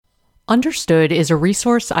Understood is a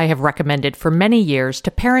resource I have recommended for many years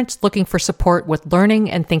to parents looking for support with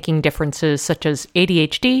learning and thinking differences such as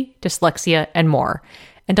ADHD, dyslexia, and more.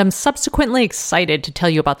 And I'm subsequently excited to tell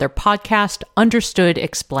you about their podcast, Understood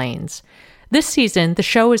Explains. This season, the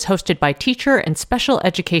show is hosted by teacher and special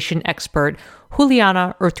education expert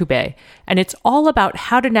Juliana Urtubey, and it's all about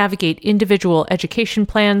how to navigate individual education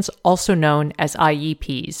plans, also known as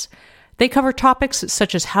IEPs. They cover topics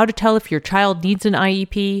such as how to tell if your child needs an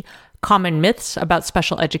IEP, common myths about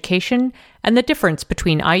special education, and the difference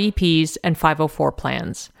between IEPs and 504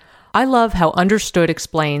 plans. I love how Understood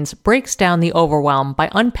Explains breaks down the overwhelm by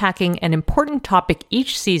unpacking an important topic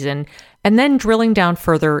each season and then drilling down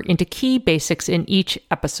further into key basics in each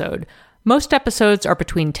episode. Most episodes are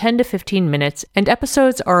between 10 to 15 minutes, and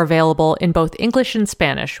episodes are available in both English and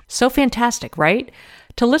Spanish. So fantastic, right?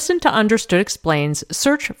 To listen to Understood Explains,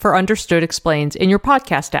 search for Understood Explains in your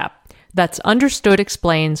podcast app. That's Understood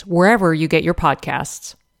Explains wherever you get your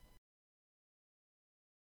podcasts.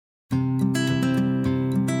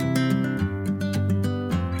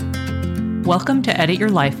 Welcome to Edit Your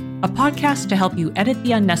Life, a podcast to help you edit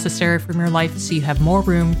the unnecessary from your life so you have more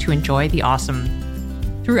room to enjoy the awesome.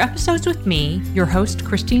 Through episodes with me, your host,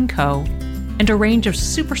 Christine Coe, and a range of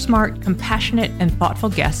super smart, compassionate, and thoughtful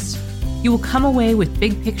guests, you will come away with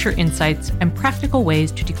big picture insights and practical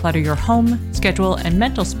ways to declutter your home, schedule, and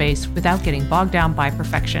mental space without getting bogged down by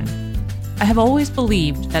perfection. I have always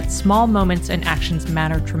believed that small moments and actions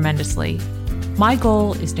matter tremendously. My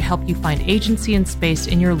goal is to help you find agency and space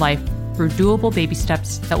in your life through doable baby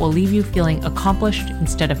steps that will leave you feeling accomplished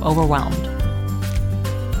instead of overwhelmed.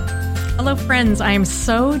 Hello, friends. I am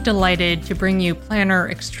so delighted to bring you planner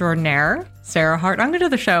extraordinaire, Sarah Hartung, to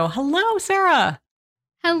the show. Hello, Sarah.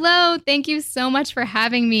 Hello. Thank you so much for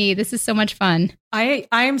having me. This is so much fun. I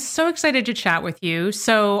am so excited to chat with you.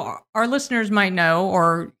 So our listeners might know,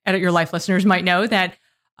 or Edit Your Life listeners might know, that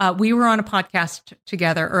we were on a podcast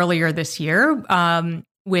together earlier this year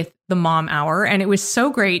with the Mom Hour, and it was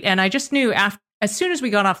so great. And I just knew as soon as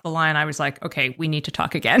we got off the line, I was like, okay, we need to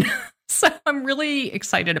talk again. So I'm really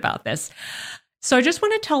excited about this. So I just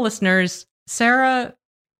want to tell listeners, Sarah,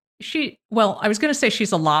 I was going to say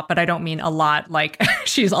she's a lot, but I don't mean a lot like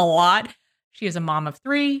she's a lot. She is a mom of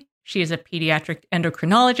 3. She is a pediatric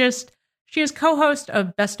endocrinologist. She is co-host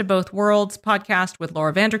of Best of Both Worlds podcast with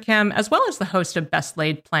Laura Vanderkam, as well as the host of Best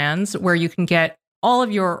Laid Plans, where you can get all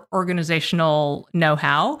of your organizational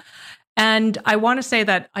know-how. And I want to say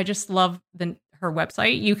that I just love her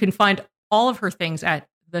website. You can find all of her things at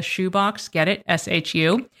The Shoebox, get it,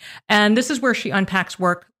 SHU. And this is where she unpacks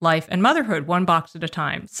work, life, and motherhood one box at a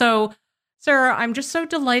time. So, Sarah, I'm just so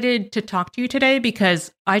delighted to talk to you today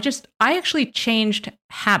because I actually changed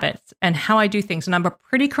habits and how I do things. And I'm a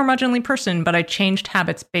pretty curmudgeonly person, but I changed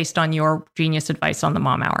habits based on your genius advice on the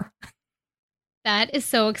Mom Hour. That is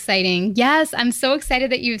so exciting. Yes, I'm so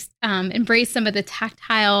excited that you've embraced some of the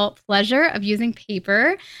tactile pleasure of using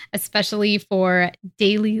paper, especially for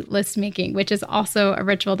daily list making, which is also a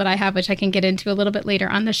ritual that I have, which I can get into a little bit later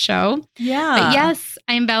on the show. Yeah. But yes,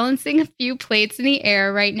 I am balancing a few plates in the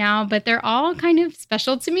air right now, but they're all kind of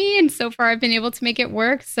special to me. And so far, I've been able to make it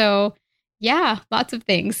work. So yeah, lots of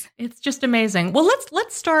things. It's just amazing. Well,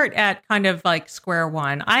 let's start at kind of like square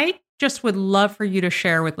one. I just would love for you to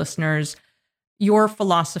share with listeners your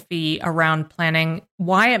philosophy around planning,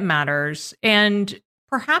 why it matters, and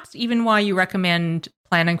perhaps even why you recommend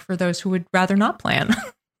planning for those who would rather not plan.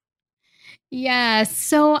 Yeah,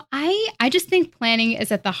 so I just think planning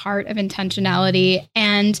is at the heart of intentionality.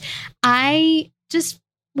 And when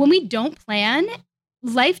we don't plan,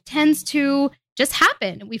 life tends to just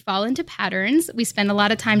happen. We fall into patterns. We spend a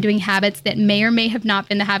lot of time doing habits that may or may have not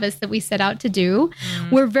been the habits that we set out to do.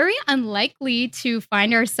 We're very unlikely to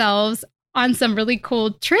find ourselves on some really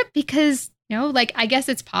cool trip because, I guess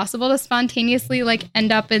it's possible to spontaneously end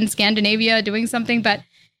up in Scandinavia doing something, but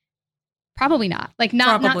probably not.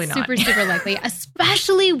 Not super, super likely,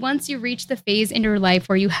 especially once you reach the phase in your life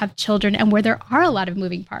where you have children and where there are a lot of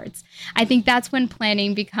moving parts. I think that's when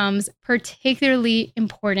planning becomes particularly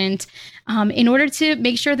important in order to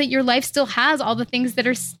make sure that your life still has all the things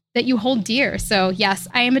that you hold dear. So yes,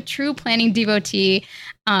 I am a true planning devotee.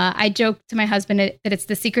 I joke to my husband that it's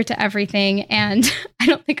the secret to everything, and I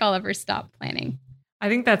don't think I'll ever stop planning. I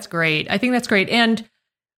think that's great. And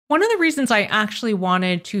one of the reasons I actually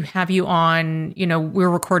wanted to have you on, we're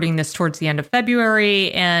recording this towards the end of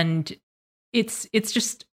February, and it's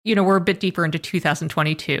just, we're a bit deeper into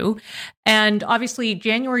 2022. And obviously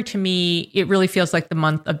January to me, it really feels like the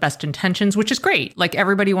month of best intentions, which is great.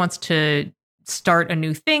 Everybody wants to start a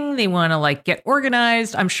new thing. They want to get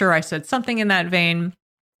organized. I'm sure I said something in that vein.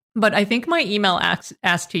 But I think my email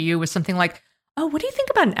asked to you was something like, oh, what do you think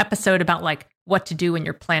about an episode about like what to do when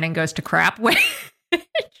your planning goes to crap?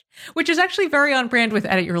 Which is actually very on brand with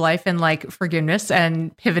Edit Your Life and like forgiveness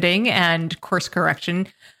and pivoting and course correction.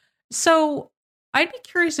 So I'd be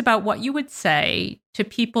curious about what you would say to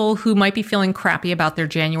people who might be feeling crappy about their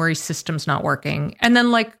January systems not working. And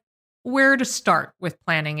then like where to start with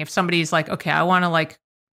planning if somebody's like, okay, I want to like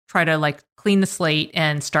try to like clean the slate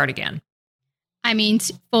and start again. I mean,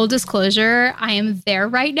 full disclosure, I am there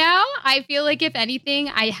right now. I feel like if anything,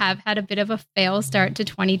 I have had a bit of a fail start to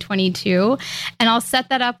 2022. And I'll set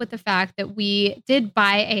that up with the fact that we did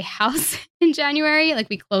buy a house in January. Like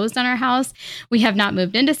we closed on our house. We have not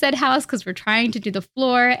moved into said house because we're trying to do the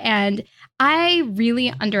floor. And I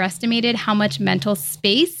really underestimated how much mental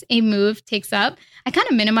space a move takes up. I kind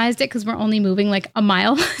of minimized it because we're only moving like a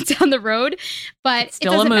mile down the road, but it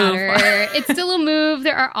doesn't matter. It's still a move.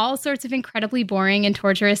 There are all sorts of incredibly boring and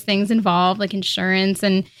torturous things involved, like insurance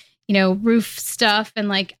and, you know, roof stuff. And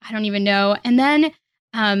like, I don't even know. And then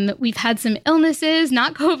we've had some illnesses,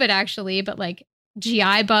 not COVID actually, but like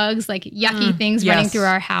GI bugs, like yucky things running through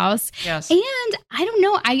our house. Yes. And I don't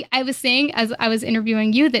know, I was saying as I was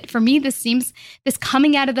interviewing you that for me, this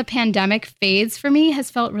coming out of the pandemic phase for me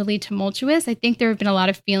has felt really tumultuous. I think there have been a lot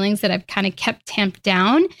of feelings that I've kind of kept tamped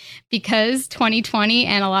down because 2020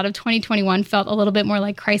 and a lot of 2021 felt a little bit more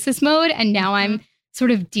like crisis mode. And now I'm sort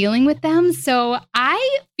of dealing with them. So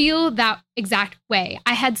I feel that exact way.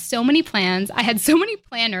 I had so many plans. I had so many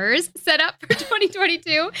planners set up for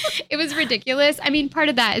 2022. It was ridiculous. I mean, part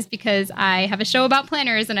of that is because I have a show about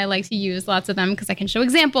planners and I like to use lots of them because I can show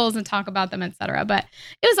examples and talk about them, etc. But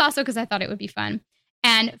it was also because I thought it would be fun.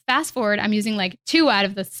 And fast forward, I'm using like 2 out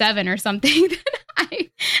of the 7 or something that I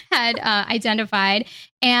had identified.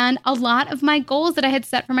 And a lot of my goals that I had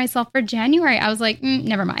set for myself for January, I was like,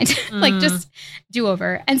 never mind, like just do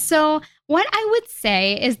over. And so what I would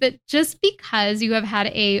say is that just because you have had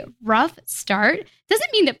a rough start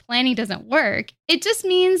doesn't mean that planning doesn't work. It just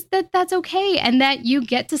means that that's okay and that you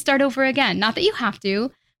get to start over again. Not that you have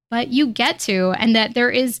to, but you get to, and that there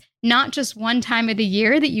is not just one time of the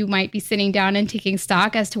year that you might be sitting down and taking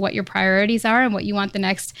stock as to what your priorities are and what you want the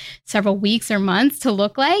next several weeks or months to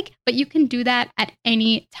look like, but you can do that at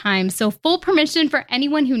any time. So full permission for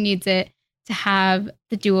anyone who needs it to have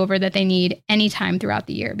the do-over that they need anytime throughout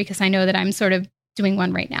the year, because I know that I'm sort of doing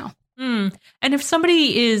one right now. And if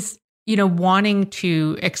somebody is, you know, wanting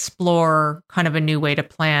to explore kind of a new way to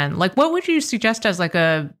plan, like what would you suggest as like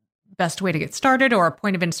a best way to get started or a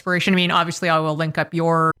point of inspiration? I mean, obviously I will link up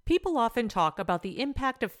your... People often talk about the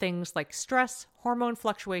impact of things like stress, hormone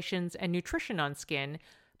fluctuations, and nutrition on skin,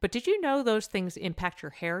 but did you know those things impact your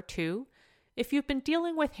hair too? If you've been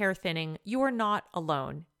dealing with hair thinning, you are not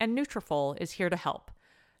alone, and Nutrafol is here to help.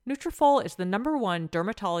 Nutrafol is the #1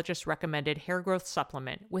 dermatologist-recommended hair growth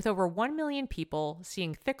supplement, with over 1 million people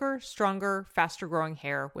seeing thicker, stronger, faster-growing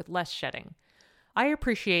hair with less shedding. I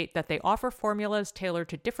appreciate that they offer formulas tailored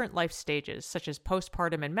to different life stages, such as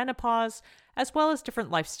postpartum and menopause, as well as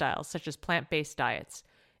different lifestyles, such as plant-based diets.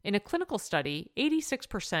 In a clinical study,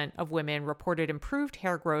 86% of women reported improved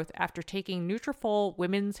hair growth after taking Nutrafol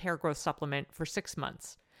Women's Hair Growth Supplement for 6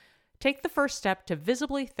 months. Take the first step to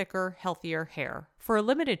visibly thicker, healthier hair. For a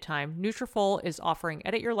limited time, Nutrafol is offering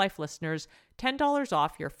Edit Your Life listeners $10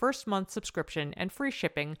 off your first month subscription and free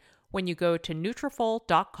shipping when you go to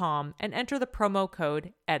Nutrafol.com and enter the promo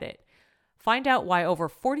code EDIT. Find out why over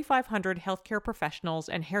 4,500 healthcare professionals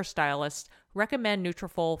and hairstylists recommend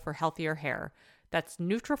Nutrafol for healthier hair. That's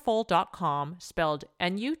Nutrafol.com, spelled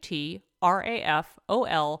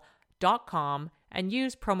Nutrafol.com, and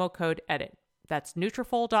use promo code EDIT. That's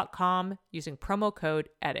Nutrafol.com using promo code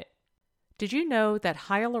EDIT. Did you know that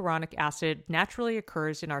hyaluronic acid naturally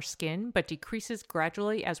occurs in our skin but decreases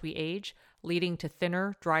gradually as we age, leading to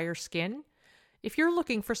thinner, drier skin? If you're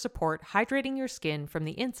looking for support hydrating your skin from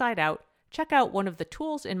the inside out, check out one of the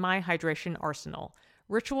tools in my hydration arsenal,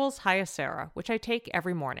 Rituals Hyacera, which I take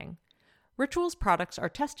every morning. Rituals products are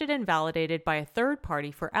tested and validated by a third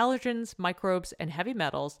party for allergens, microbes, and heavy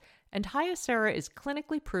metals, and Hyacera is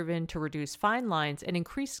clinically proven to reduce fine lines and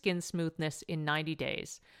increase skin smoothness in 90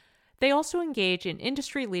 days. They also engage in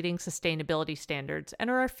industry-leading sustainability standards and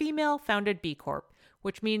are a female-founded B Corp,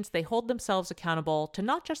 which means they hold themselves accountable to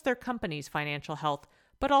not just their company's financial health,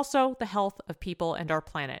 but also the health of people and our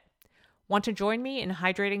planet. Want to join me in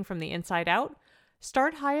hydrating from the inside out?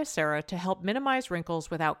 Start Hyacera to help minimize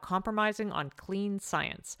wrinkles without compromising on clean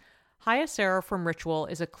science. Hyacera from Ritual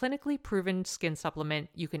is a clinically proven skin supplement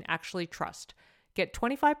you can actually trust. Get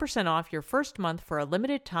 25% off your first month for a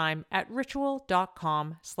limited time at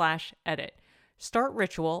ritual.com/edit. Start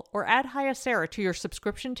Ritual or add Hyacera to your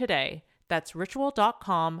subscription today. That's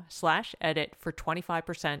ritual.com/edit for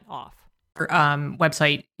 25% off.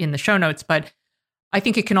 Website in the show notes, but I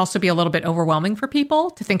think it can also be a little bit overwhelming for people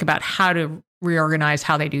to think about how to reorganize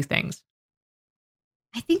how they do things.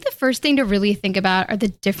 I think the first thing to really think about are the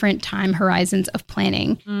different time horizons of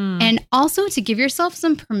planning, and also to give yourself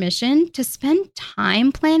some permission to spend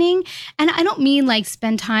time planning. And I don't mean like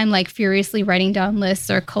spend time like furiously writing down lists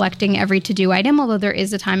or collecting every to-do item, although there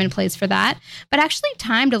is a time and place for that, but actually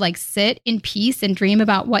time to like sit in peace and dream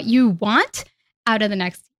about what you want out of the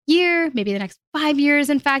next year, maybe the next 5 years,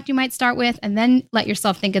 in fact, you might start with, and then let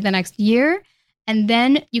yourself think of the next year. And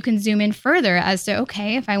then you can zoom in further as to,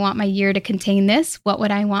 okay, if I want my year to contain this, what would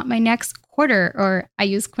I want my next quarter, or I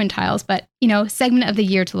use quintiles, but, segment of the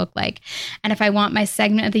year to look like? And if I want my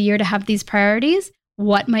segment of the year to have these priorities,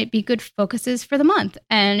 what might be good focuses for the month?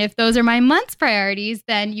 And if those are my month's priorities,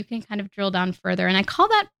 then you can kind of drill down further. And I call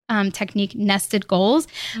that technique nested goals.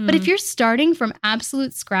 But if you're starting from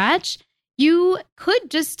absolute scratch, you could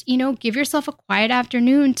just, give yourself a quiet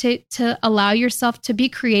afternoon to allow yourself to be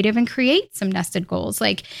creative and create some nested goals.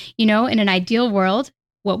 Like, in an ideal world,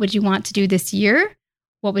 what would you want to do this year?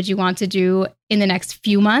 What would you want to do in the next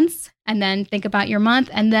few months? And then think about your month.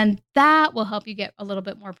 And then that will help you get a little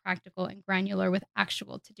bit more practical and granular with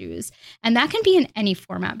actual to-dos. And that can be in any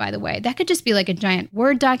format, by the way. That could just be like a giant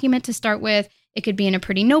Word document to start with. It could be in a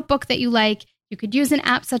pretty notebook that you like. You could use an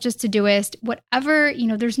app such as Todoist, whatever,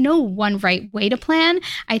 there's no one right way to plan.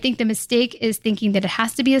 I think the mistake is thinking that it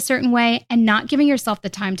has to be a certain way and not giving yourself the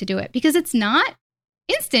time to do it, because it's not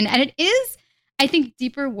instant. And it is, I think,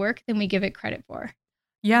 deeper work than we give it credit for.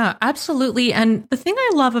 Yeah, absolutely. And the thing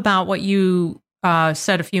I love about what you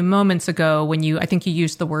said a few moments ago, when I think you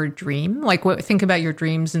used the word dream, like think about your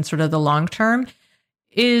dreams in sort of the long term,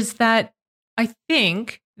 is that I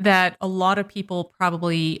think that a lot of people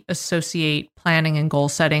probably associate planning and goal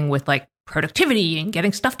setting with like productivity and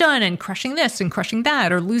getting stuff done and crushing this and crushing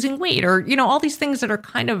that, or losing weight, or, all these things that are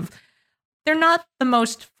they're not the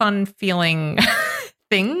most fun feeling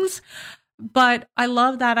things. But I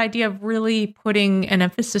love that idea of really putting an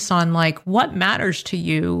emphasis on like what matters to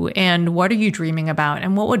you and what are you dreaming about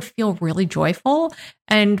and what would feel really joyful,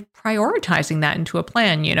 and prioritizing that into a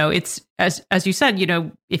plan. It's as you said,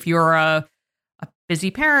 if you're a busy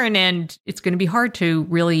parent and it's going to be hard to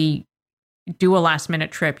really do a last minute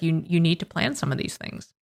trip, you need to plan some of these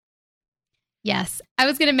things. Yes. I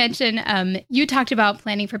was going to mention, you talked about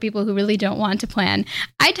planning for people who really don't want to plan.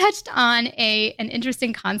 I touched on an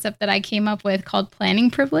interesting concept that I came up with called planning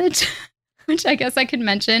privilege, which I guess I could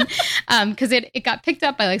mention because it got picked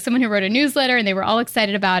up by like someone who wrote a newsletter and they were all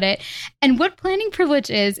excited about it. And what planning privilege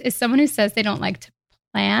is someone who says they don't like to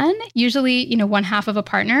plan, usually, one half of a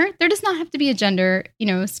partner. There does not have to be a gender,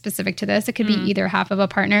 specific to this. It could be either half of a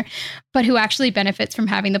partner, but who actually benefits from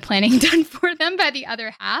having the planning done for them by the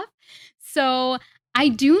other half. So I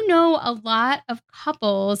do know a lot of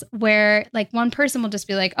couples where like one person will just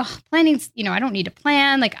be like, oh, planning's, I don't need to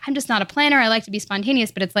plan. Like, I'm just not a planner. I like to be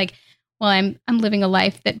spontaneous, but it's like, well, I'm living a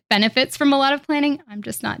life that benefits from a lot of planning. I'm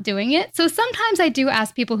just not doing it. So sometimes I do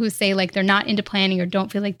ask people who say like they're not into planning or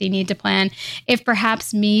don't feel like they need to plan, if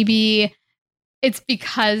perhaps maybe it's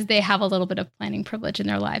because they have a little bit of planning privilege in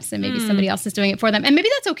their lives and maybe somebody else is doing it for them. And maybe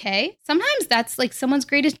that's okay. Sometimes that's like someone's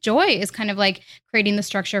greatest joy is kind of like creating the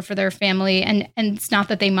structure for their family. And it's not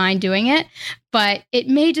that they mind doing it, but it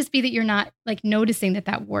may just be that you're not like noticing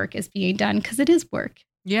that work is being done because it is work.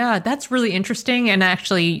 Yeah, that's really interesting. And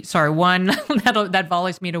actually, that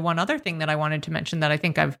volleys me to one other thing that I wanted to mention that I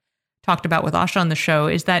think I've talked about with Asha on the show,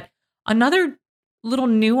 is that another little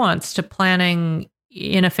nuance to planning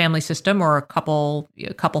in a family system or a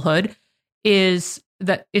couplehood is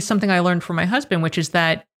something I learned from my husband, which is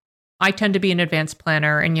that I tend to be an advanced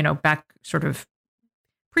planner. And, back sort of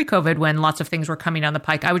pre-COVID when lots of things were coming down the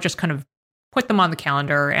pike, I would just kind of put them on the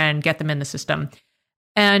calendar and get them in the system.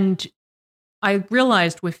 And I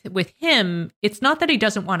realized with him, it's not that he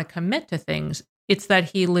doesn't want to commit to things. It's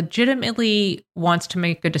that he legitimately wants to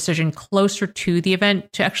make a decision closer to the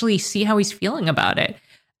event to actually see how he's feeling about it.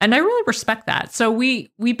 And I really respect that. So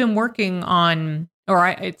we've been working on,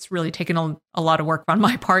 it's really taken a lot of work on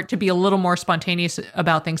my part to be a little more spontaneous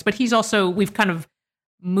about things. But we've kind of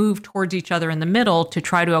moved towards each other in the middle to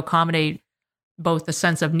try to accommodate both the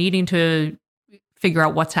sense of needing to figure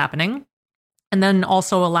out what's happening, and then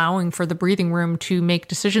also allowing for the breathing room to make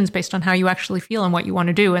decisions based on how you actually feel and what you want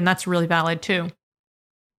to do. And that's really valid too.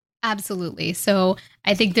 Absolutely. So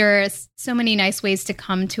I think there are so many nice ways to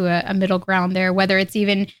come to a middle ground there, whether it's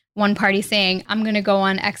even one party saying, I'm going to go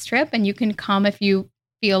on X trip and you can come if you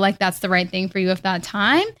feel like that's the right thing for you at that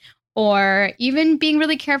time, or even being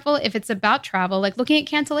really careful if it's about travel, like looking at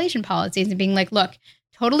cancellation policies and being like, look,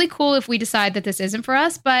 totally cool if we decide that this isn't for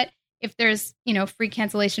us, but if there's, free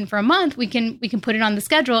cancellation for a month, we can put it on the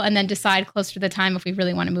schedule and then decide closer to the time if we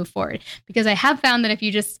really want to move forward. Because I have found that if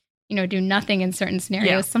you just, do nothing in certain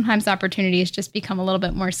scenarios, sometimes opportunities just become a little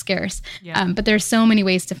bit more scarce. Yeah. But there's so many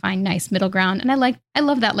ways to find nice middle ground. And I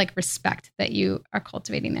love that respect that you are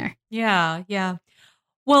cultivating there. Yeah. Yeah.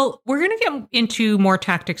 Well, we're going to get into more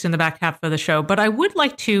tactics in the back half of the show, but I would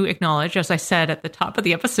like to acknowledge, as I said at the top of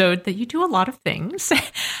the episode, that you do a lot of things.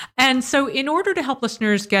 And so in order to help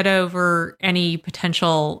listeners get over any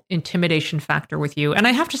potential intimidation factor with you, and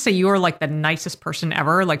I have to say you are like the nicest person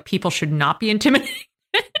ever, like people should not be intimidated.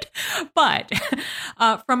 But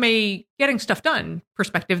from a getting stuff done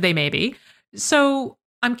perspective, they may be. So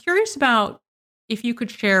I'm curious about if you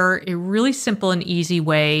could share a really simple and easy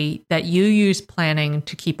way that you use planning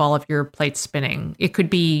to keep all of your plates spinning. It could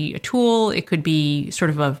be a tool, it could be sort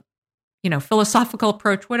of a, philosophical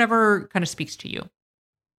approach, whatever kind of speaks to you.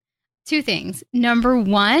 Two things. Number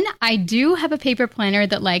one, I do have a paper planner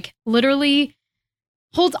that literally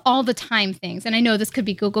holds all the time things. And I know this could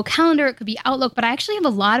be Google Calendar, it could be Outlook, but I actually have a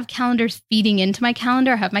lot of calendars feeding into my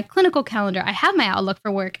calendar. I have my clinical calendar. I have my Outlook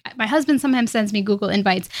for work. My husband sometimes sends me Google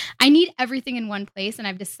invites. I need everything in one place. And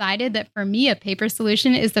I've decided that for me, a paper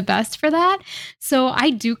solution is the best for that. So I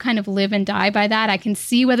do kind of live and die by that. I can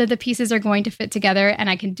see whether the pieces are going to fit together, and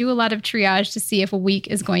I can do a lot of triage to see if a week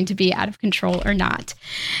is going to be out of control or not.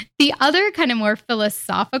 The other kind of more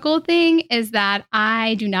philosophical thing is that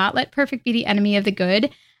I do not let perfect be the enemy of the good.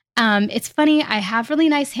 It's funny, I have really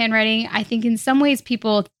nice handwriting. I think in some ways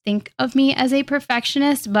people think of me as a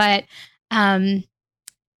perfectionist, but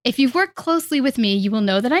if you've worked closely with me, you will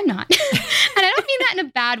know that I'm not. And I don't mean that in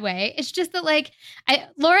a bad way. It's just that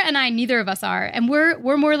Laura and I, neither of us are. And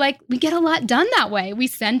we're more we get a lot done that way. We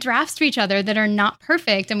send drafts to each other that are not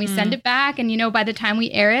perfect, and we send it back. And, by the time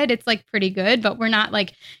we air it, it's pretty good, but we're not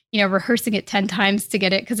rehearsing it 10 times to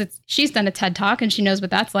get it, because she's done a TED Talk and she knows what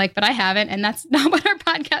that's like, but I haven't. And that's not what our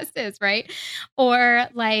podcast is, right? Or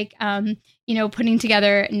putting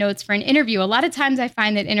together notes for an interview. A lot of times I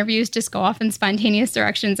find that interviews just go off in spontaneous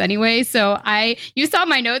directions anyway. So you saw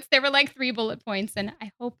my notes, they were 3 bullet points, and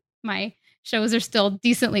I hope my shows are still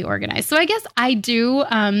decently organized. So I guess I do,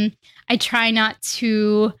 I try not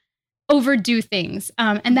to overdo things.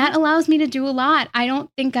 And that allows me to do a lot. I don't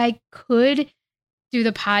think I could do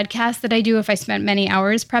the podcast that I do if I spent many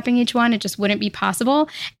hours prepping each one. It just wouldn't be possible.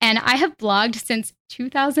 And I have blogged since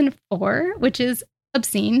 2004, which is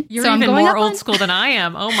obscene. You're even more old school than I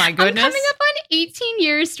am. Oh my goodness. I'm coming up on 18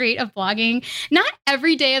 years straight of blogging. Not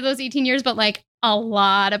every day of those 18 years, but a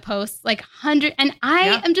lot of posts, 100. And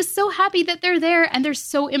I am just so happy that they're there, and they're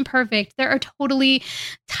so imperfect. There are totally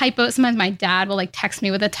typos. Sometimes my dad will text me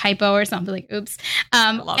with a typo or something, oops.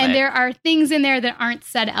 And there are things in there that aren't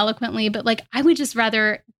said eloquently, but I would just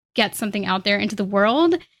rather get something out there into the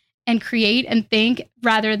world and create and think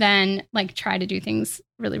rather than try to do things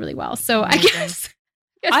really, really well. So I guess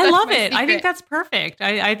I love it. I think that's perfect.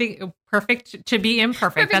 I think perfect to be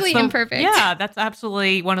imperfect. Perfectly imperfect. Yeah, that's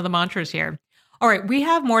absolutely one of the mantras here. All right, we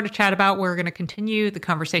have more to chat about. We're going to continue the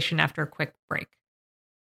conversation after a quick break.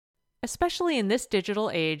 Especially in this digital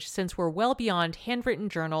age, since we're well beyond handwritten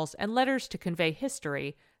journals and letters to convey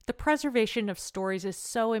history, the preservation of stories is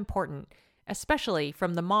so important, especially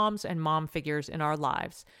from the moms and mom figures in our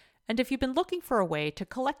lives. And if you've been looking for a way to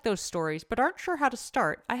collect those stories but aren't sure how to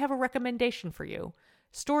start, I have a recommendation for you.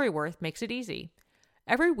 Storyworth makes it easy.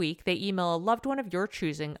 Every week, they email a loved one of your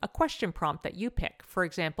choosing a question prompt that you pick. For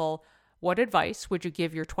example, what advice would you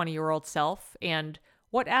give your 20-year-old self? And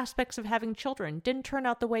what aspects of having children didn't turn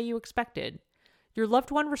out the way you expected? Your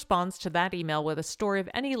loved one responds to that email with a story of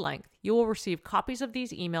any length. You will receive copies of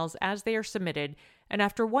these emails as they are submitted, and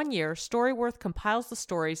after 1 year, Storyworth compiles the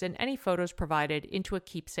stories and any photos provided into a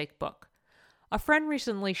keepsake book. A friend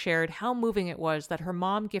recently shared how moving it was that her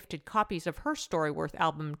mom gifted copies of her Storyworth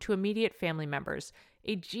album to immediate family members,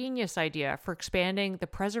 a genius idea for expanding the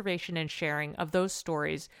preservation and sharing of those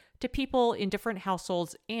stories to people in different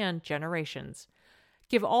households and generations.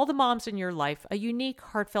 Give all the moms in your life a unique,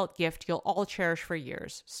 heartfelt gift you'll all cherish for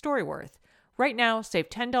years. Storyworth. Right now, save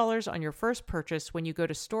 $10 on your first purchase when you go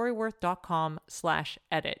to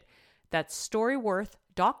storyworth.com/edit. That's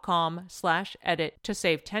storyworth.com/edit to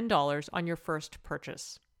save $10 on your first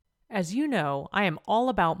purchase. As you know, I am all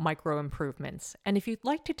about micro improvements, and if you'd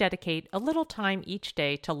like to dedicate a little time each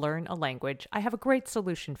day to learn a language, I have a great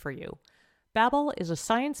solution for you. Babbel is a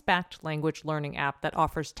science-backed language learning app that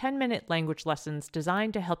offers 10-minute language lessons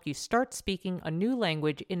designed to help you start speaking a new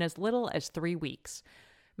language in as little as 3 weeks.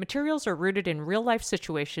 Materials are rooted in real-life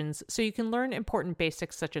situations, so you can learn important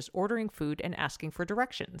basics such as ordering food and asking for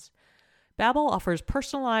directions. Babbel offers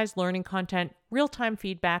personalized learning content, real-time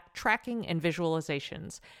feedback, tracking, and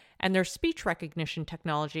visualizations, and their speech recognition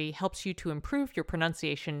technology helps you to improve your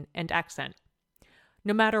pronunciation and accent.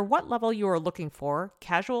 No matter what level you are looking for,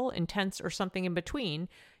 casual, intense, or something in between,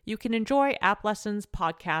 you can enjoy app lessons,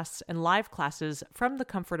 podcasts, and live classes from the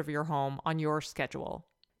comfort of your home on your schedule.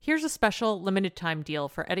 Here's a special limited-time deal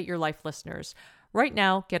for Edit Your Life listeners. Right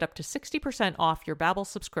now, get up to 60% off your Babbel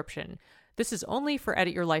subscription. This is only for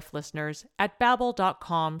Edit Your Life listeners at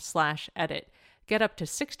babbel.com/edit. Get up to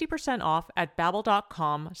 60% off at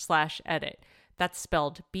babbel.com/edit. That's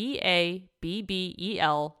spelled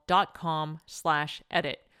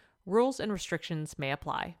BABBEL.com/edit. Rules and restrictions may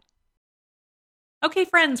apply. Okay,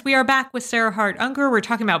 friends, we are back with Sarah Hart Unger. We're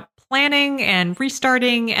talking about planning and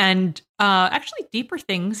restarting and actually deeper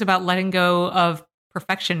things about letting go of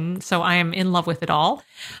perfection. So I am in love with it all.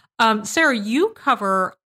 Sarah, you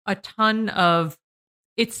cover a ton of,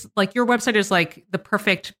 it's like your website is like the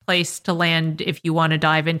perfect place to land if you want to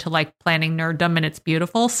dive into like planning nerddom, and it's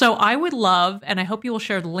beautiful. So I would love, and I hope you will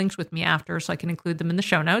share the links with me after so I can include them in the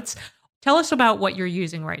show notes. Tell us about what you're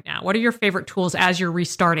using right now. What are your favorite tools as you're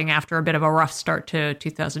restarting after a bit of a rough start to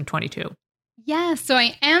 2022? Yeah, so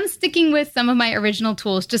I am sticking with some of my original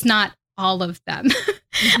tools, just not all of them.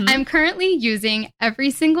 Mm-hmm. I'm currently using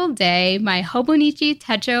every single day my Hobonichi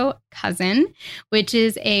Techo Cousin, which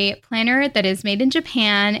is a planner that is made in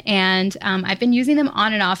Japan. And I've been using them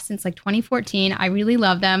on and off since like 2014. I really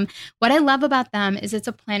love them. What I love about them is it's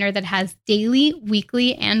a planner that has daily,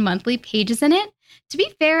 weekly, and monthly pages in it. To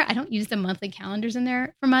be fair, I don't use the monthly calendars in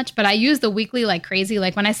there for much, but I use the weekly like crazy.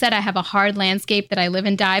 Like when I said I have a hard landscape that I live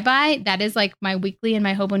and die by, that is like my weekly in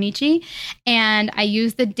my Hobonichi. And I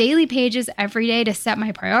use the daily pages every day to set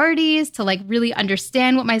my priorities, to like really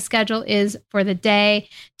understand what my schedule is for the day,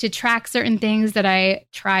 to track certain things that I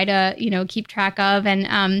try to, keep track of.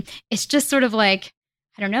 And it's just sort of like,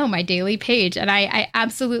 I don't know, my daily page. And I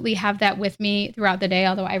absolutely have that with me throughout the day,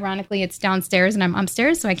 although ironically it's downstairs and I'm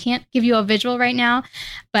upstairs, so I can't give you a visual right now.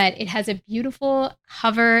 But it has a beautiful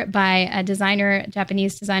cover by a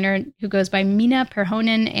Japanese designer who goes by Mina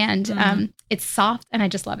Perhonen. And it's soft and I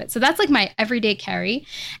just love it. So that's like my everyday carry.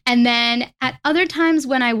 And then at other times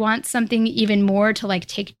when I want something even more to like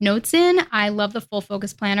take notes in, I love the Full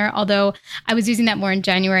Focus Planner, although I was using that more in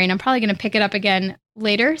January and I'm probably going to pick it up again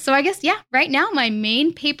later. So I guess, right now my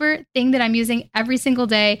main paper thing that I'm using every single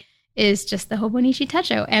day is just the Hobonichi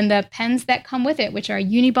Techo and the pens that come with it, which are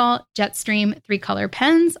Uniball Jetstream 3-color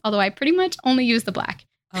pens, although I pretty much only use the black.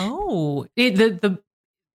 Oh,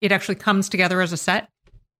 it actually comes together as a set?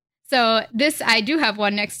 So I do have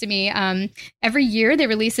one next to me. Every year they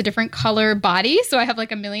release a different color body. So I have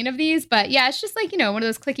like a million of these, but yeah, it's just like, one of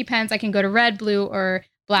those clicky pens. I can go to red, blue, or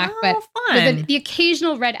black, but with the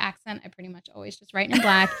occasional red accent, I pretty much always just write in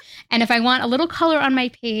black. And if I want a little color on my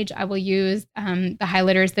page, I will use the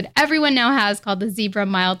highlighters that everyone now has called the Zebra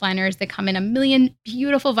mild liners. They come in a million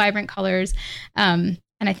beautiful, vibrant colors. And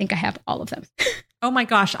I think I have all of them. Oh my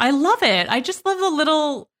gosh, I love it. I just love the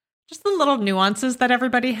little nuances that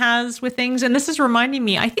everybody has with things. And this is reminding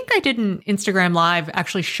me, I think I did an Instagram Live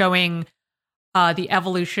actually showing the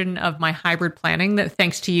evolution of my hybrid planning, that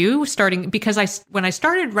thanks to you, because when I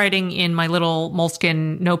started writing in my little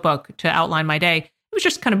Moleskine notebook to outline my day, it was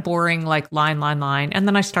just kind of boring, like line. And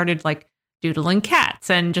then I started like doodling cats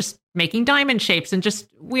and just making diamond shapes, and just,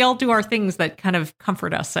 we all do our things that kind of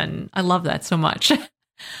comfort us. And I love that so much.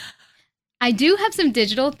 I do have some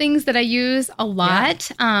digital things that I use a lot.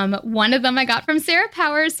 Yeah. One of them I got from Sarah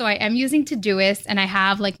Powers. So I am using Todoist, and I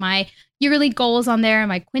have like my yearly goals on there,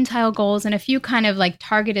 my quintile goals, and a few kind of like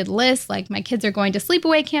targeted lists. Like my kids are going to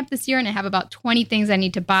sleepaway camp this year, and I have about 20 things I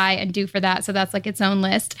need to buy and do for that. So that's like its own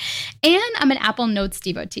list. And I'm an Apple Notes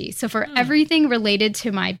devotee. So for everything related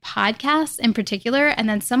to my podcasts in particular, and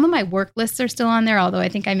then some of my work lists are still on there, although I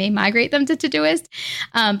think I may migrate them to Todoist.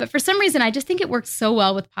 But for some reason, I just think it works so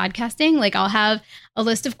well with podcasting. Like I'll have a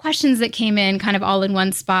list of questions that came in kind of all in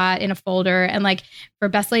one spot in a folder. And like for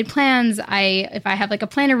Best Laid Plans, if I have like a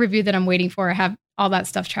planner review that I'm waiting for, I have all that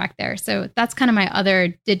stuff tracked there. So that's kind of my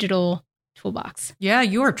other digital toolbox. Yeah,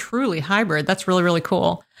 you are truly hybrid. That's really, really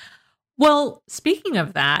cool. Well, speaking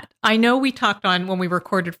of that, I know we talked when we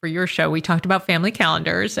recorded for your show, we talked about family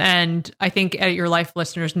calendars. And I think Edit Your Life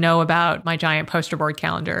listeners know about my giant poster board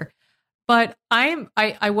calendar. But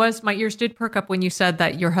my ears did perk up when you said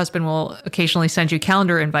that your husband will occasionally send you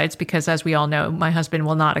calendar invites, because as we all know, my husband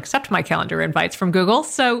will not accept my calendar invites from Google.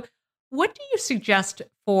 So what do you suggest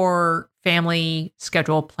for family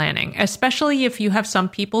schedule planning, especially if you have some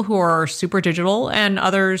people who are super digital and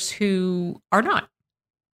others who are not?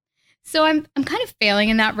 So I'm kind of failing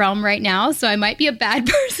in that realm right now, so I might be a bad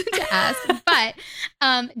person to ask, but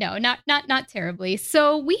no, not terribly.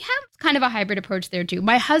 So we have kind of a hybrid approach there too.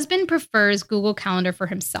 My husband prefers Google Calendar for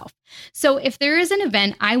himself. So if there is an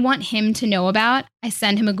event I want him to know about, I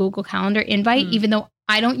send him a Google Calendar invite, even though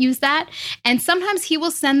I don't use that. And sometimes he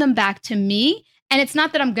will send them back to me. And it's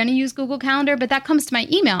not that I'm going to use Google Calendar, but that comes to my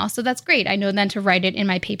email. So that's great. I know then to write it in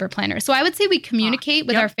my paper planner. So I would say we communicate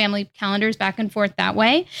with our family calendars back and forth that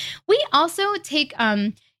way. We also take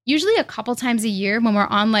usually a couple times a year when we're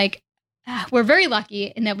on we're very lucky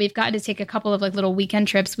in that we've gotten to take a couple of little weekend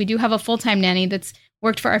trips. We do have a full-time nanny that's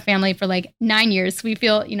worked for our family for 9 years. So we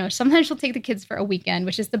feel, sometimes she'll take the kids for a weekend,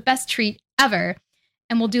 which is the best treat ever.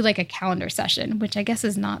 And we'll do a calendar session, which I guess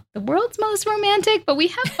is not the world's most romantic, but we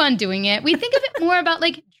have fun doing it. We think of it more about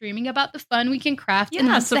dreaming about the fun we can craft in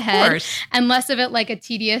months ahead, and less of it a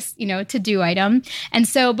tedious, to-do item. And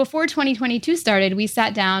so before 2022 started, we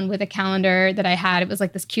sat down with a calendar that I had. It was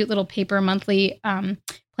this cute little paper monthly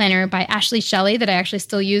planner by Ashley Shelley that I actually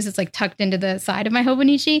still use. It's tucked into the side of my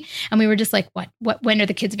Hobonichi. And we were just when are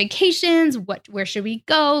the kids' vacations? Where should we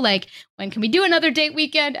go? When can we do another date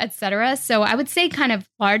weekend, etc. So I would say kind of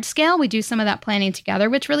large scale, we do some of that planning together,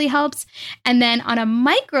 which really helps. And then on a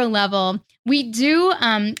micro level, we do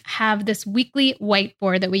have this weekly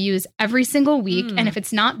whiteboard that we use every single week. And if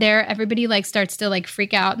it's not there, everybody starts to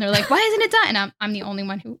freak out. And they're like, why isn't it done? And I'm the only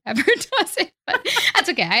one who ever does it. But that's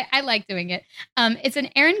okay. I like doing it. It's an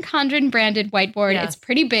Erin Condren branded whiteboard. Yes. It's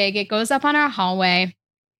pretty big. It goes up on our hallway.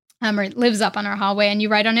 Or it lives up on our hallway, and you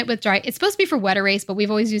write on it with dry. It's supposed to be for wet erase, but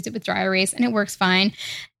we've always used it with dry erase, and it works fine.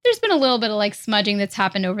 There's been a little bit of smudging that's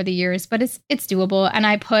happened over the years, but it's doable. And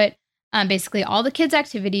I put basically all the kids'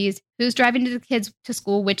 activities, who's driving the kids to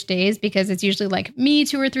school, which days, because it's usually me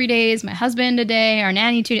 2 or 3 days, my husband a day, our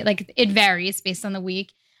nanny 2 days. It varies based on the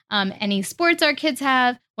week. Any sports our kids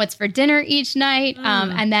have, what's for dinner each night,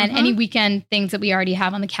 and then any weekend things that we already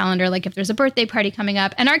have on the calendar, if there's a birthday party coming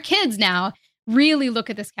up. And our kids now really look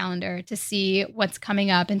at this calendar to see what's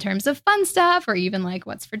coming up in terms of fun stuff, or even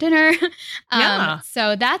what's for dinner.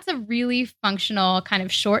 So that's a really functional kind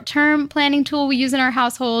of short-term planning tool we use in our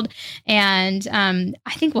household. And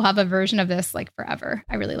I think we'll have a version of this forever.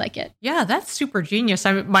 I really like it. Yeah, that's super genius.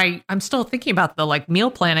 I'm still thinking about the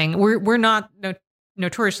meal planning. We're not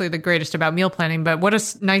notoriously the greatest about meal planning, but what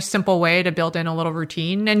a nice, simple way to build in a little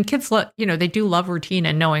routine. And kids, they do love routine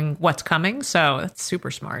and knowing what's coming. So that's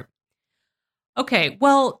super smart. Okay,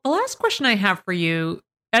 well, the last question I have for you,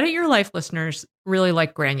 Edit Your Life listeners really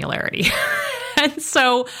like granularity. And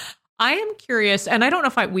so I am curious, and I don't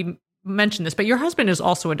know if we mentioned this, but your husband is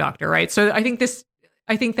also a doctor, right? So I think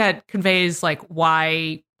that conveys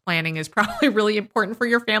why planning is probably really important for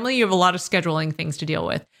your family. You have a lot of scheduling things to deal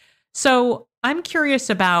with. So I'm curious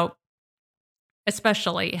about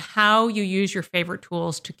especially how you use your favorite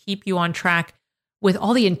tools to keep you on track with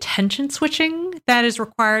all the intention switching that is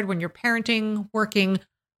required when you're parenting, working,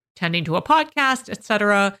 tending to a podcast,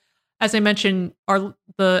 etc. As I mentioned,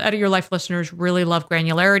 the Edit Your Life listeners really love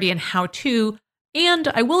granularity and how to. And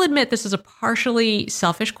I will admit this is a partially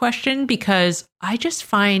selfish question because I just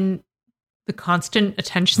find the constant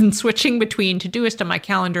attention switching between Todoist and my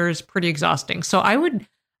calendar is pretty exhausting. So I would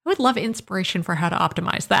love inspiration for how to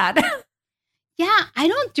optimize that. Yeah, I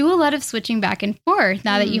don't do a lot of switching back and forth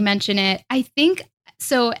now that you mention it. I think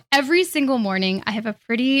so. Every single morning, I have a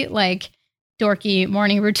pretty dorky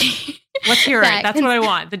morning routine. Let's hear it. That's what I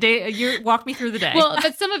want. The day you walk me through the day. Well,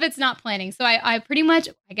 but some of it's not planning. So I pretty much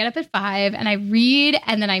get up at 5 and I read,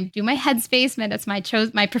 and then I do my Headspace.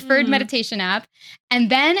 That's my preferred meditation app. And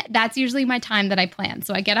then that's usually my time that I plan.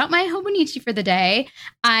 So I get out my Hobonichi for the day.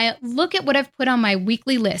 I look at what I've put on my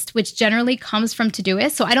weekly list, which generally comes from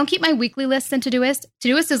Todoist. So I don't keep my weekly lists in Todoist.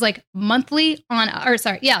 Todoist is monthly on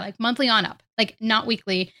up. Not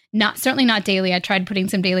weekly, certainly not daily. I tried putting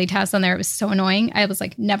some daily tasks on there. It was so annoying. I was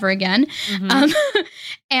never again. So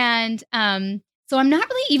I'm not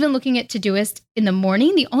really even looking at Todoist in the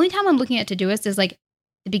morning. The only time I'm looking at Todoist is the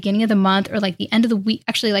beginning of the month or the end of the week.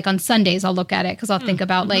 Actually, on Sundays, I'll look at it because I'll think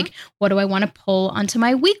about what do I want to pull onto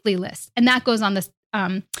my weekly list? And that goes on this,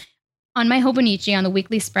 on my Hobonichi on the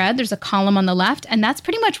weekly spread, there's a column on the left, and that's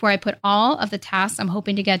pretty much where I put all of the tasks I'm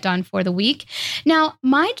hoping to get done for the week. Now,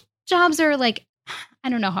 my jobs are I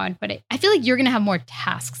don't know how I'd put it. I feel you're going to have more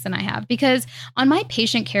tasks than I have because on my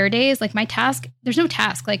patient care days, my task, there's no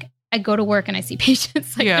task. I go to work and I see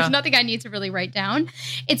patients. Like there's nothing I need to really write down.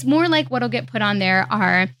 It's more like what'll get put on there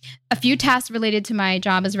are a few tasks related to my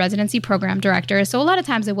job as residency program director. So a lot of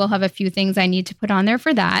times I will have a few things I need to put on there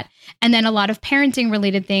for that. And then a lot of parenting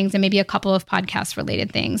related things and maybe a couple of podcast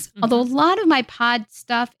related things. Mm-hmm. Although a lot of my pod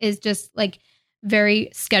stuff is just like very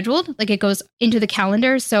scheduled, like it goes into the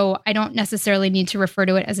calendar. So I don't necessarily need to refer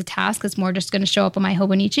to it as a task. It's more just going to show up on my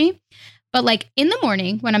Hobonichi. But like in the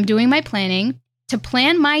morning when I'm doing my planning, to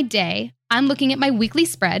plan my day, I'm looking at my weekly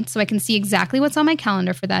spread so I can see exactly what's on my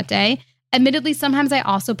calendar for that day. Admittedly, sometimes I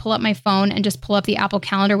also pull up my phone and just pull up the Apple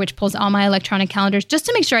Calendar, which pulls all my electronic calendars just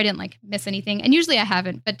to make sure I didn't like miss anything. And usually I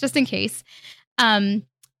haven't, but just in case. And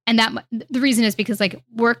that the reason is because like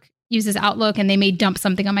work uses Outlook and they may dump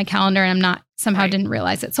something on my calendar and I'm not somehow didn't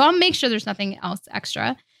realize it. So I'll make sure there's nothing else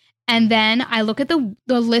extra. And then I look at the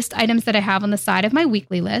list items that I have on the side of my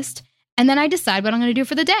weekly list. And then I decide what I'm going to do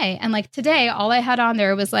for the day. And like today, all I had on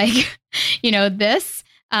there was like, this,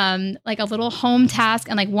 like a little home task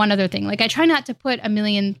and like one other thing. Like I try not to put a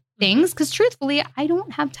million things because truthfully, I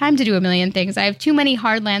don't have time to do a million things. I have too many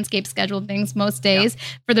hard landscape scheduled things most days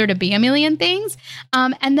for there to be a million things.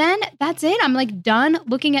 And then that's it. I'm like done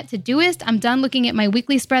looking at Todoist. I'm done looking at my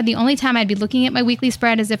weekly spread. The only time I'd be looking at my weekly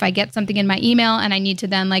spread is if I get something in my email and I need to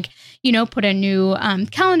then like, put a new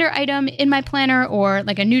calendar item in my planner or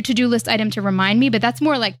like a new to-do list item to remind me. But that's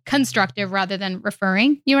more like constructive rather than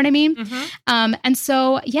referring. You know what I mean? Mm-hmm. And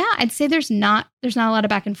so, I'd say there's not a lot of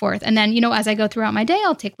back and forth. And then, as I go throughout my day,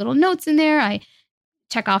 I'll take little notes in there. I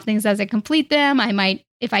check off things as I complete them. I might,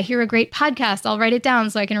 if I hear a great podcast, I'll write it down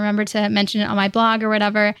so I can remember to mention it on my blog or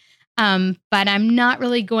whatever. But I'm not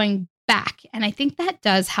really going back. And I think that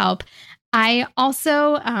does help. I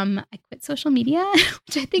also, I quit social media,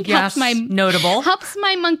 which I think helps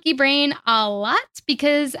my monkey brain a lot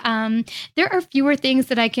because there are fewer things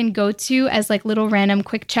that I can go to as like little random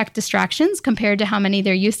quick check distractions compared to how many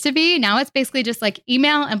there used to be. Now it's basically just like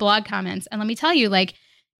email and blog comments. And let me tell you, like,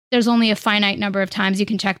 there's only a finite number of times you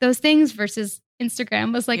can check those things versus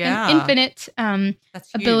Instagram was like an infinite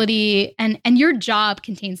ability. And your job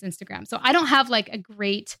contains Instagram. So I don't have like a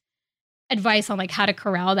great advice on like how to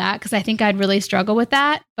corral that because I think I'd really struggle with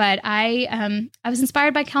that. But I was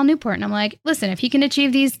inspired by Cal Newport and I'm like, listen, if he can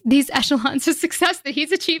achieve these echelons of success that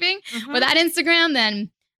he's achieving without Instagram,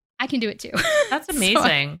 then I can do it too. That's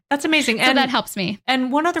amazing. That's amazing. And so that helps me.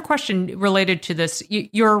 And one other question related to this,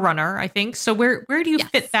 you're a runner, I think. So where do you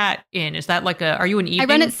fit that in? Is that like are you an evening?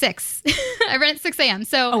 I run at 6. I run at 6 a.m.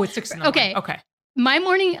 So it's 6 in the morning. Okay. My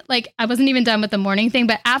morning, like I wasn't even done with the morning thing,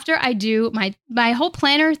 but after I do my whole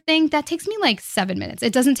planner thing, that takes me like 7 minutes.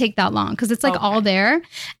 It doesn't take that long because it's like all there.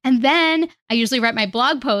 And then I usually write my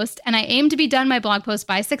blog post and I aim to be done my blog post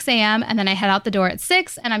by 6 a.m. And then I head out the door at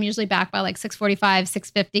 6 and I'm usually back by like 6:45,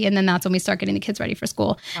 6:50. And then that's when we start getting the kids ready for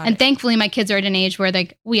school. And thankfully my kids are at an age where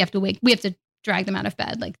like we have to drag them out of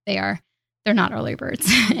bed. Like they're not early birds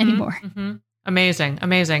anymore. Mm-hmm.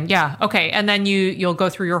 Amazing. Yeah. Okay. And then you'll go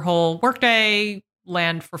through your whole workday,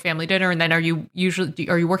 land for family dinner. And then are you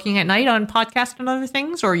working at night on podcasts and other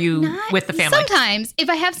things or are you with the family? Sometimes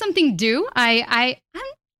if I have something due, I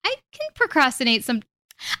can procrastinate some.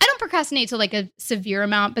 I don't procrastinate to like a severe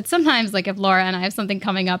amount, but sometimes like if Laura and I have something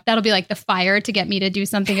coming up, that'll be like the fire to get me to do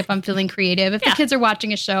something if I'm feeling creative. If the kids are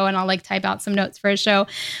watching a show and I'll like type out some notes for a show,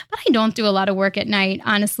 but I don't do a lot of work at night.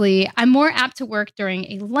 Honestly, I'm more apt to work during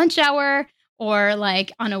a lunch hour or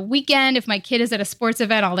like on a weekend. If my kid is at a sports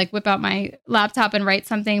event, I'll like whip out my laptop and write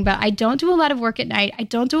something, but I don't do a lot of work at night. I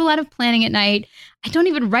don't do a lot of planning at night. I don't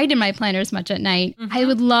even write in my planners much at night. Mm-hmm. I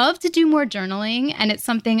would love to do more journaling and it's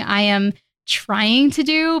something I am trying to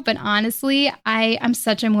do, but honestly, I'm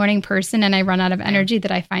such a morning person and I run out of energy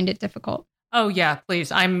that I find it difficult. Oh yeah,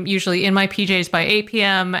 please. I'm usually in my PJs by 8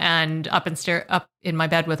 p.m. and up in my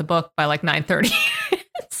bed with a book by like 9:30.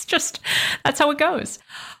 It's just, that's how it goes.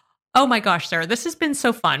 Oh my gosh, Sarah, this has been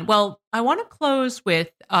so fun. Well, I want to close with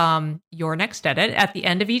your next edit at the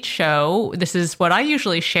end of each show. This is what I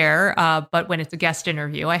usually share, but when it's a guest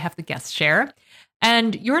interview, I have the guest share.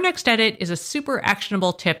 And your next edit is a super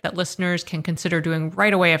actionable tip that listeners can consider doing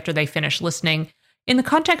right away after they finish listening. In the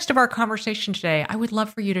context of our conversation today, I would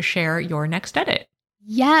love for you to share your next edit.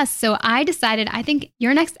 Yes. So I decided I think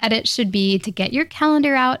your next edit should be to get your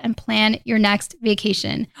calendar out and plan your next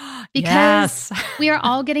vacation. Because we are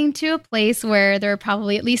all getting to a place where there are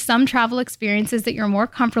probably at least some travel experiences that you're more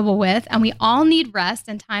comfortable with. And we all need rest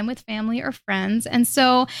and time with family or friends. And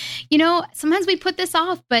so, sometimes we put this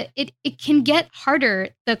off, but it can get harder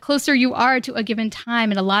the closer you are to a given time.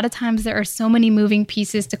 And a lot of times there are so many moving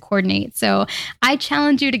pieces to coordinate. So I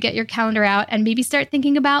challenge you to get your calendar out and maybe start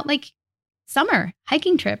thinking about like summer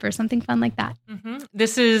hiking trip or something fun like that.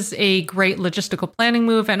 This is a great logistical planning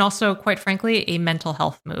move and also, quite frankly, a mental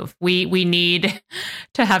health move. We need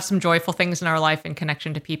to have some joyful things in our life in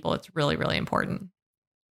connection to people. It's really, really important.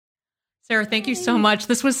 Sarah, thank you so much.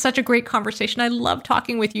 This was such a great conversation. I love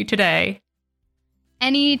talking with you today.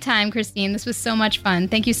 Anytime, Christine. This was so much fun.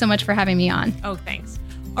 Thank you so much for having me on. Oh, thanks.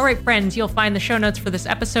 All right, friends, you'll find the show notes for this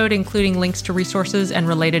episode, including links to resources and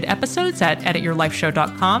related episodes at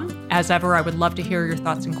edityourlifeshow.com. As ever, I would love to hear your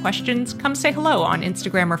thoughts and questions. Come say hello on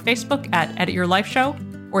Instagram or Facebook at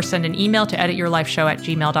edityourlifeshow, or send an email to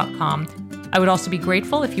edityourlifeshow@gmail.com. I would also be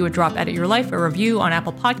grateful if you would drop Edit Your Life a review on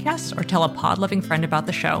Apple Podcasts or tell a pod-loving friend about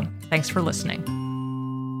the show. Thanks for listening.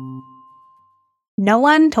 No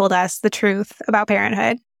one told us the truth about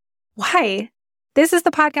parenthood. Why? This is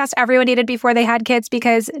the podcast everyone needed before they had kids,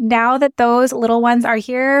 because now that those little ones are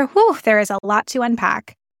here, there is a lot to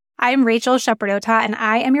unpack. I'm Rachel Shepardota, and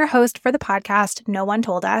I am your host for the podcast No One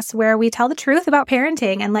Told Us, where we tell the truth about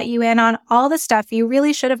parenting and let you in on all the stuff you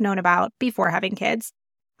really should have known about before having kids.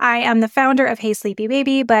 I am the founder of Hey Sleepy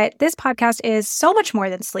Baby, but this podcast is so much more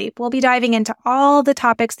than sleep. We'll be diving into all the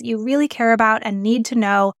topics that you really care about and need to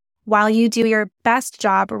know while you do your best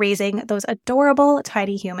job raising those adorable,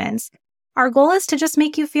 tiny humans. Our goal is to just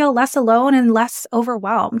make you feel less alone and less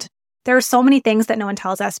overwhelmed. There are so many things that no one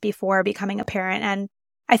tells us before becoming a parent, and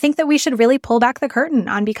I think that we should really pull back the curtain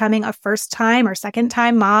on becoming a first-time or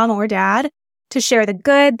second-time mom or dad to share the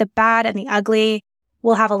good, the bad, and the ugly.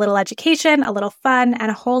 We'll have a little education, a little fun, and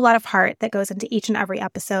a whole lot of heart that goes into each and every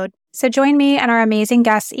episode. So join me and our amazing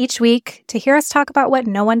guests each week to hear us talk about what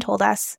no one told us.